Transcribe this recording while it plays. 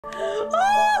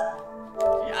Ah!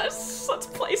 Yes, let's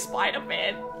play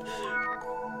Spider-Man.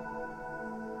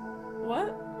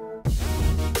 What?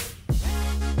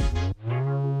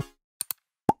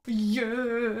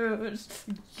 Yes,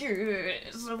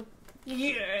 yes,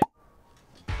 yes.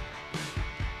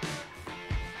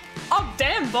 Oh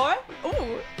damn, boy!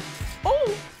 Ooh,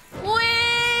 ooh,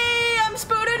 wee! I'm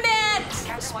Spider-Nat.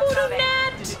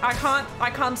 Spider-Nat. I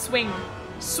can't swing.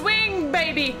 Swing,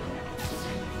 baby.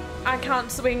 I can't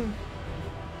swing.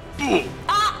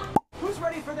 Ah! Who's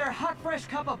ready for their hot, fresh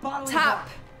cup of bottling Tap.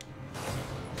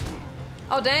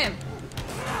 Oh damn.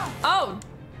 Oh.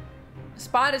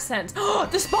 Spider sense. Oh,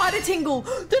 the spider tingle.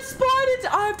 The spider.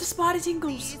 I have the spider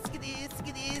tingles.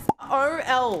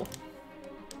 OL.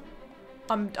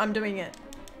 I'm doing it.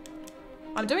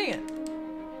 I'm doing it.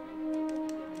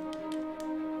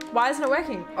 Why isn't it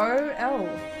working? OL.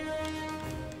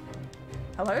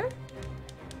 Hello?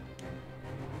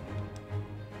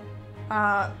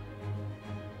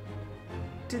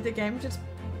 Did the game just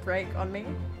break on me?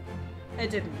 It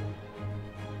didn't.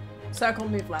 Circle,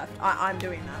 move left. I'm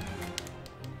doing that.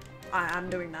 I am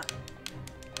doing that.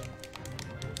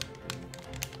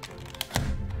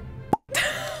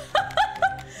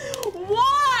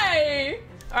 Why?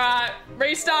 Alright,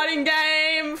 restarting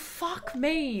game. Fuck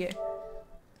me.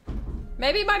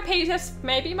 Maybe my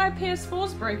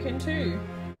PS4's broken too.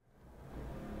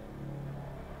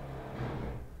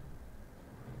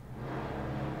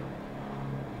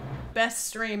 Best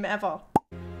stream ever.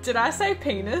 Did I say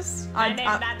penis? I did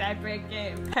not that break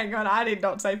game. Hang on, I did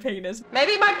not say penis.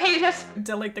 Maybe my penis.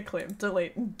 Delete the clip.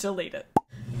 Delete it.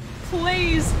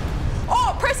 Please.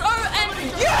 Oh, press O and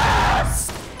yes!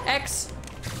 X.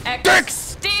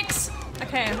 Sticks.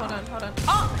 Okay, hold on.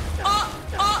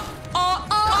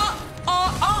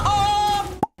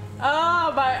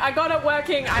 Oh, but I got it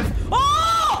working.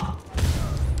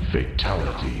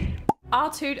 Fatality.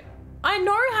 R2. I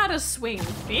know how to swing,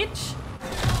 bitch.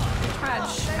 Tried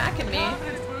smacking me,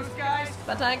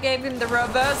 but I gave him the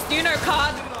reverse Uno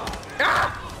card.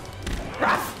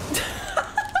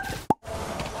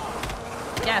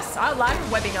 Yes, I like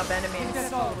webbing up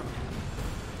enemies.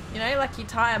 You know, like you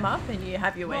tie them up and you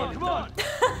have your way with them.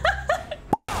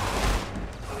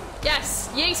 Yes,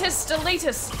 yeetus,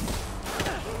 deletus.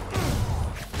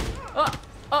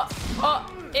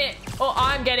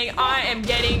 I am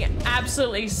getting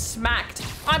absolutely smacked.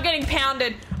 I'm getting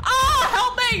pounded. Ah,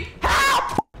 help me!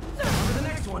 Help! the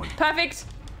next one. Perfect.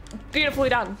 Beautifully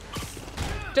done.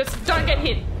 Just don't get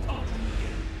hit.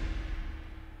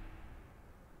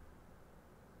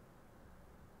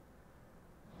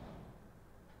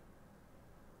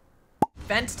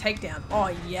 Vent takedown. Oh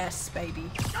yes, baby.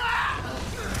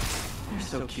 You're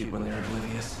so cute when they're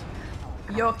oblivious.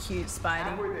 You're cute,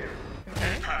 Spidey.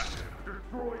 Okay.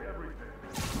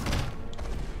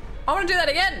 I want to do that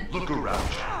again. Look around.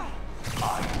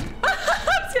 I'm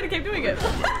just gonna keep doing it.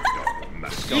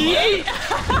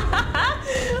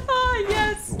 Oh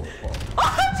yes. Oh,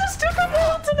 I just took a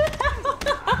ball to the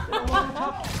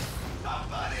hell.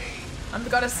 I'm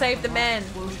gonna save the man.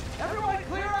 Everyone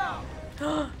clear out!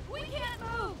 We can't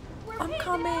move. I'm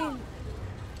coming.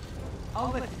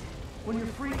 I'll lift it. When you're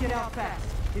free, get out fast.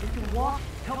 If you can walk,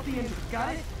 help the injured.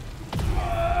 Got it?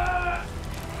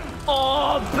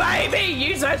 Oh baby,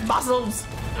 use those muscles.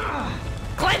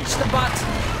 Clench the butt.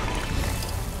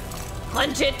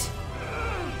 Clench it.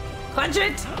 Clench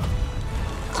it.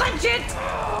 Clench it.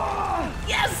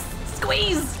 Yes.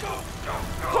 Squeeze.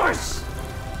 Push.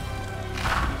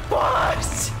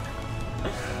 Push.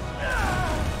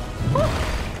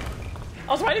 I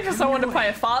was waiting for someone to play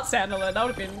a fart sound alert. That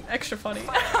would have been extra funny.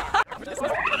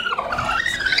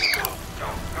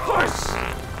 Push.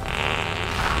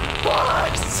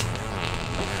 Push.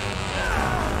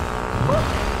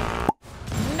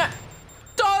 No.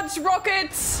 Dodge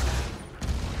rockets.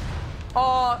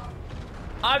 Oh,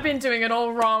 I've been doing it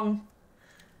all wrong.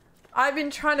 I've been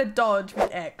trying to dodge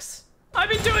with X. I've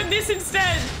been doing this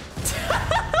instead.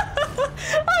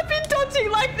 I've been dodging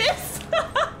like this.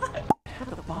 How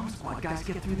do the bomb squad guys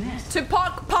get through this? To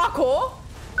parkour.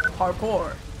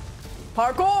 Parkour.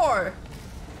 Parkour.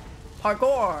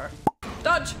 Parkour.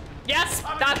 Dodge. Yes,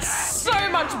 that's so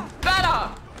much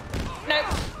better. No.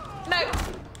 No.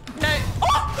 No.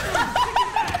 Oh!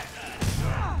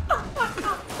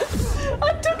 I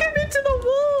took him into the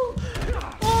wall.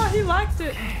 Oh, he liked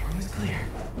it. Room is clear.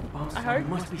 Bomb I squad hope.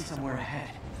 must be somewhere ahead.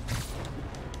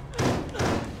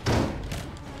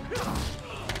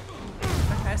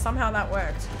 Okay, somehow that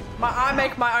worked. I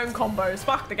make my own combos.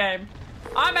 Fuck the game.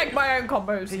 I make my own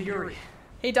combos. Hey, Yuri.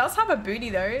 He does have a booty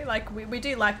though. Like we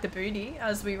do like the booty,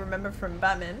 as we remember from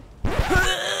Batman.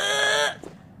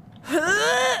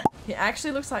 He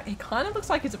actually looks like, he kind of looks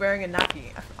like he's wearing a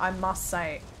nappy, I must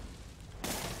say.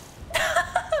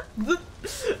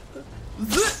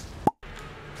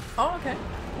 Oh, okay.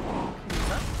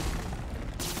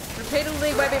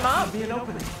 Repeatedly web him up.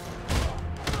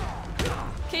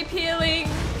 Keep healing,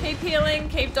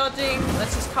 keep dodging.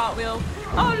 Let's just cartwheel.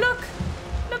 Oh, look!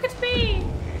 Look at me!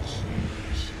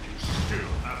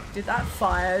 Did that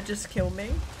fire just kill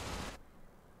me?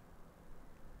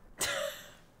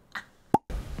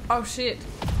 Oh shit.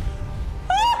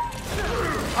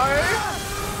 Oh.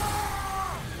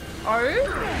 Oh.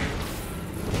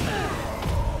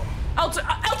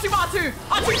 L2R2!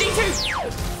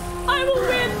 R2D2! I will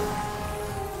win!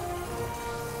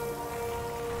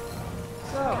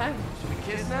 So, Okay. should we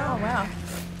kiss now? Oh wow.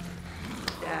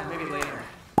 Yeah, maybe later.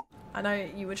 I know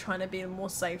you were trying to be more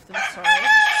safe than sorry.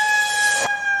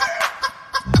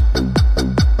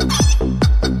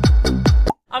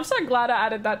 I'm so glad I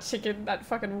added that chicken, that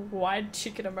fucking wide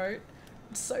chicken emote.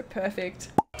 It's so perfect.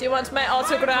 Do you want my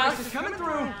autograph? Coming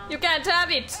through. You can't have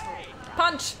it.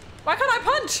 Punch. Why can't I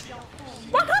punch?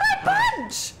 Why can't I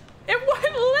punch? It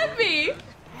won't let me.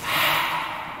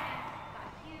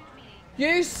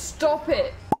 You stop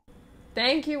it.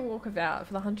 Thank you, Walkabout,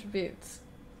 for the 100 bits.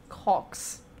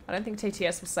 Cox. I don't think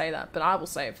TTS will say that, but I will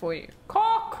say it for you.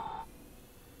 Cock!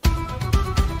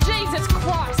 Jesus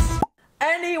Christ!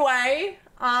 Anyway,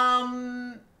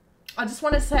 I just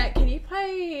want to say, can you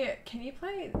play,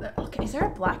 okay, is there a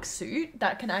black suit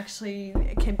that can actually,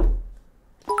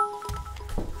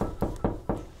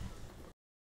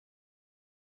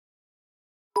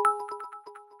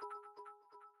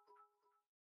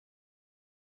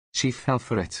 She fell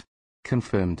for it.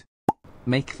 Confirmed.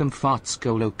 Make them farts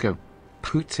go loco.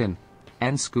 Putin.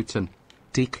 And scootin.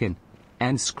 Deakin.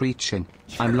 And screeching.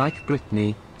 I'm like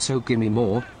Britney, so gimme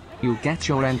more. You'll get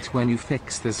your rent when you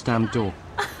fix this damn door.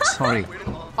 Sorry.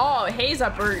 Oh, he's a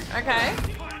brute. Okay.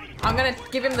 I'm gonna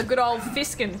give him the good old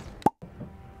fiskin.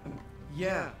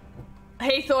 Yeah.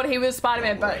 He thought he was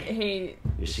Spider-Man, but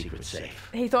Your secret's safe.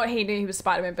 he thought he knew he was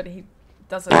Spider-Man, but he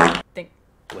doesn't think.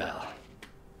 Well,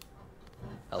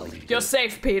 I'll leave you to You're it.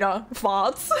 safe, Peter.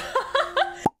 Farts.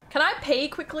 Can I pee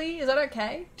quickly? Is that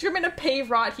okay? Do you want me to pee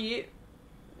right here?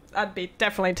 That'd be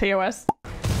definitely TOS.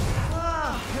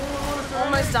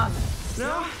 Almost done.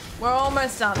 No? We're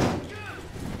almost done.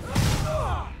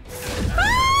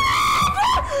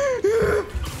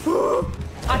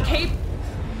 I keep.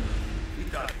 You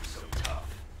thought you were so tough.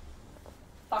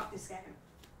 Fuck this game.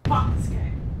 Fuck this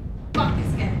game. Fuck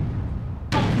this game.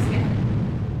 Fuck this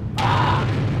game. Fuck.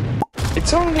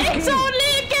 It's only a It's game. only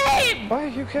a game! Why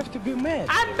you have to be mad?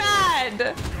 I'm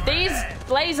mad! These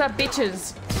laser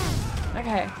bitches.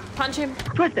 Okay, punch him.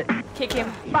 Twist it. Kick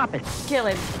him. Bop it. Kill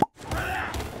him.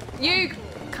 You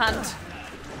cunt.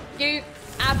 You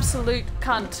absolute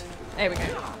cunt. There we go.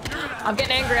 I'm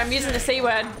getting angry. I'm using the C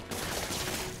word.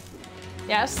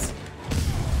 Yes.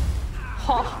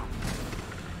 Oh.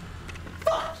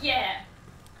 Fuck yeah.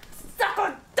 Suck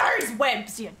on those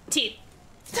webs, you tit.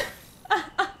 If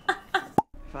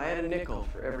I had a nickel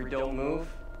for every don't move.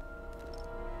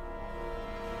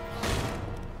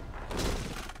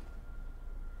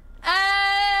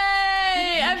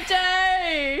 Hey,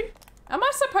 MJ! Am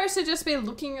I supposed to just be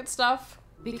looking at stuff?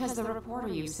 Because the reporter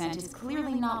you sent is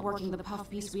clearly not working the puff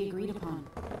piece we agreed upon.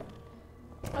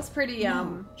 That's pretty,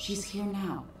 No, she's here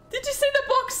now. Did you see the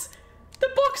box? The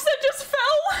box that just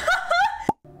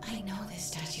fell? I know this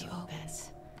statue opens.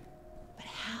 But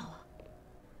how?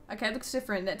 Okay, it looks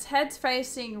different. It's heads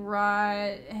facing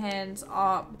right, hands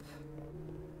up.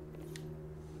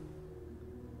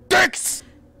 Dicks!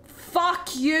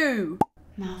 Fuck you!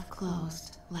 Mouth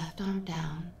closed, left arm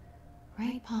down,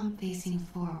 right palm facing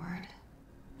forward.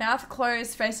 Mouth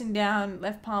closed, facing down,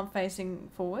 left palm facing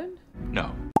forward.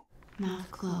 No. Mouth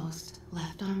closed,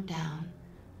 left arm down,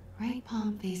 right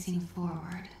palm facing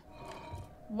forward.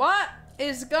 What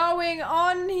is going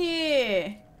on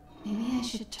here? Maybe I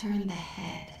should turn the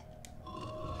head.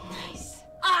 Nice.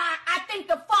 I think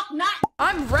the fuck not.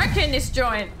 I'm wrecking this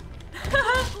joint.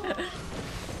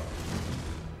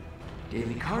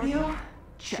 Daily cardio?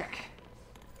 Check.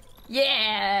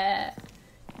 Yeah!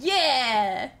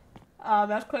 Yeah!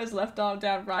 Mouth closed, left arm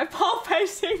down, right palm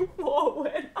facing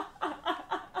forward.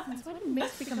 That's what it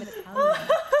makes become Italian.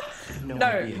 No,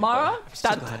 idea, Mara, but I'm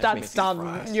still glad it that's makes me done.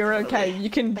 fries. You're okay. You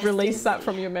can release that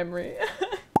from your memory.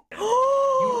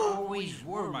 You always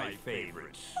were my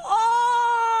favorite.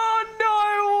 Oh,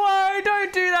 no way.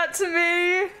 Don't do that to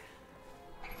me.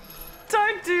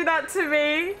 Don't do that to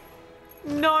me.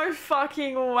 No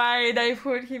fucking way they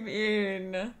put him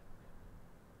in.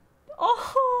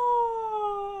 Oh.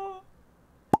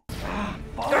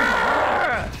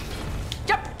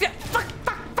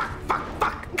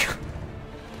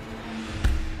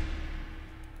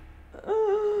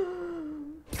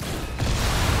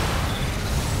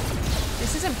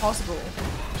 impossible.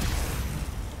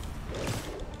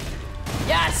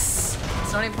 Yes!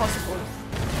 It's not impossible.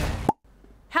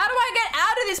 How do I get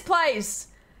out of this place?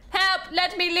 Help!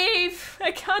 Let me leave!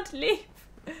 I can't leave.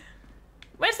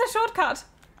 Where's the shortcut?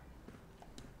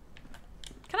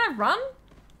 Can I run?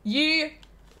 You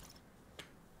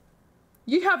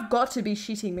have got to be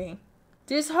shitting me.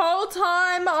 This whole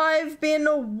time I've been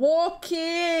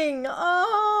walking.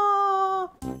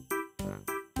 Oh.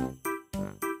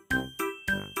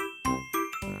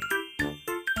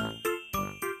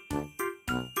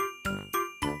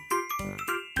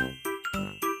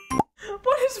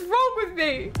 What is wrong with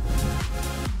me?